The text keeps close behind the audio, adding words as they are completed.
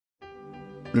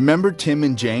Remember Tim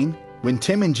and Jane? When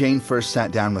Tim and Jane first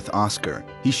sat down with Oscar,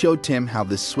 he showed Tim how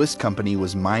this Swiss company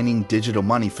was mining digital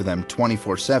money for them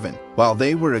 24/7, while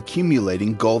they were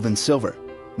accumulating gold and silver.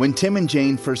 When Tim and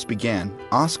Jane first began,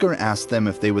 Oscar asked them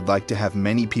if they would like to have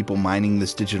many people mining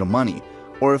this digital money,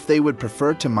 or if they would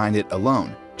prefer to mine it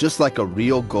alone, just like a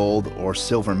real gold or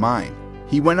silver mine.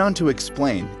 He went on to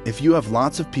explain, if you have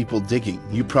lots of people digging,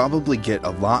 you probably get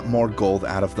a lot more gold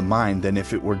out of the mine than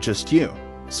if it were just you.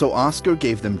 So Oscar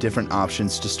gave them different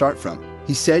options to start from.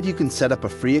 He said you can set up a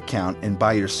free account and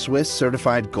buy your Swiss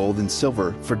certified gold and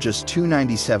silver for just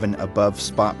 $2.97 above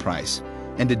spot price,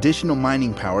 and additional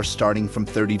mining power starting from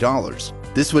 $30.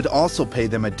 This would also pay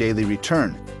them a daily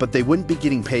return, but they wouldn't be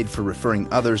getting paid for referring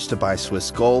others to buy Swiss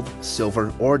gold,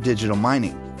 silver, or digital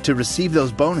mining. To receive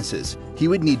those bonuses, he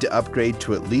would need to upgrade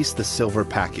to at least the silver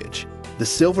package. The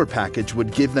silver package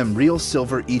would give them real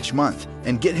silver each month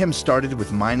and get him started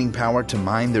with mining power to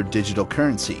mine their digital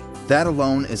currency. That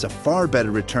alone is a far better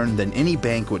return than any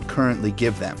bank would currently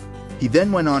give them. He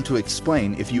then went on to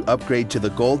explain if you upgrade to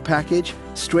the gold package,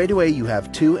 straight away you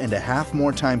have 2.5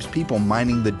 more times people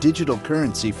mining the digital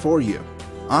currency for you.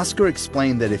 Oscar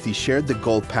explained that if he shared the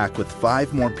gold pack with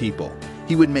 5 more people,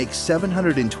 he would make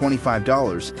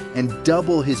 $725 and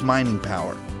double his mining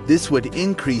power. This would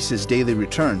increase his daily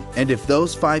return, and if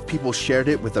those 5 people shared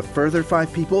it with a further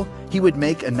 5 people, he would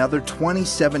make another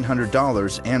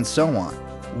 $2,700 and so on.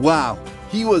 Wow,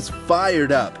 he was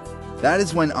fired up. That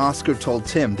is when Oscar told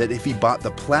Tim that if he bought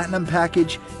the platinum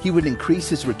package, he would increase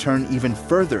his return even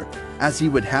further, as he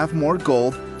would have more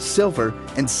gold, silver,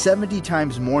 and 70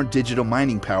 times more digital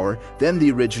mining power than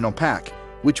the original pack,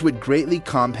 which would greatly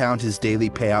compound his daily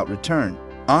payout return.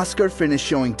 Oscar finished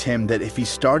showing Tim that if he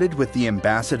started with the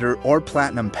Ambassador or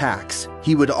Platinum packs,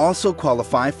 he would also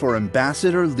qualify for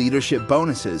Ambassador leadership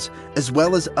bonuses, as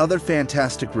well as other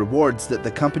fantastic rewards that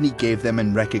the company gave them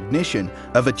in recognition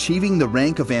of achieving the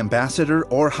rank of Ambassador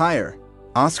or higher.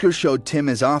 Oscar showed Tim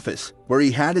his office, where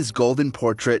he had his Golden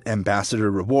Portrait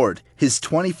Ambassador reward, his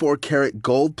 24-karat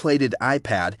gold-plated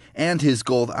iPad, and his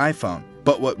gold iPhone.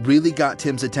 But what really got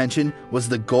Tim's attention was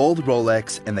the gold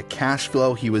Rolex and the cash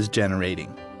flow he was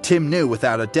generating. Tim knew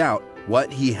without a doubt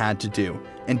what he had to do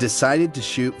and decided to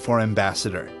shoot for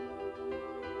Ambassador.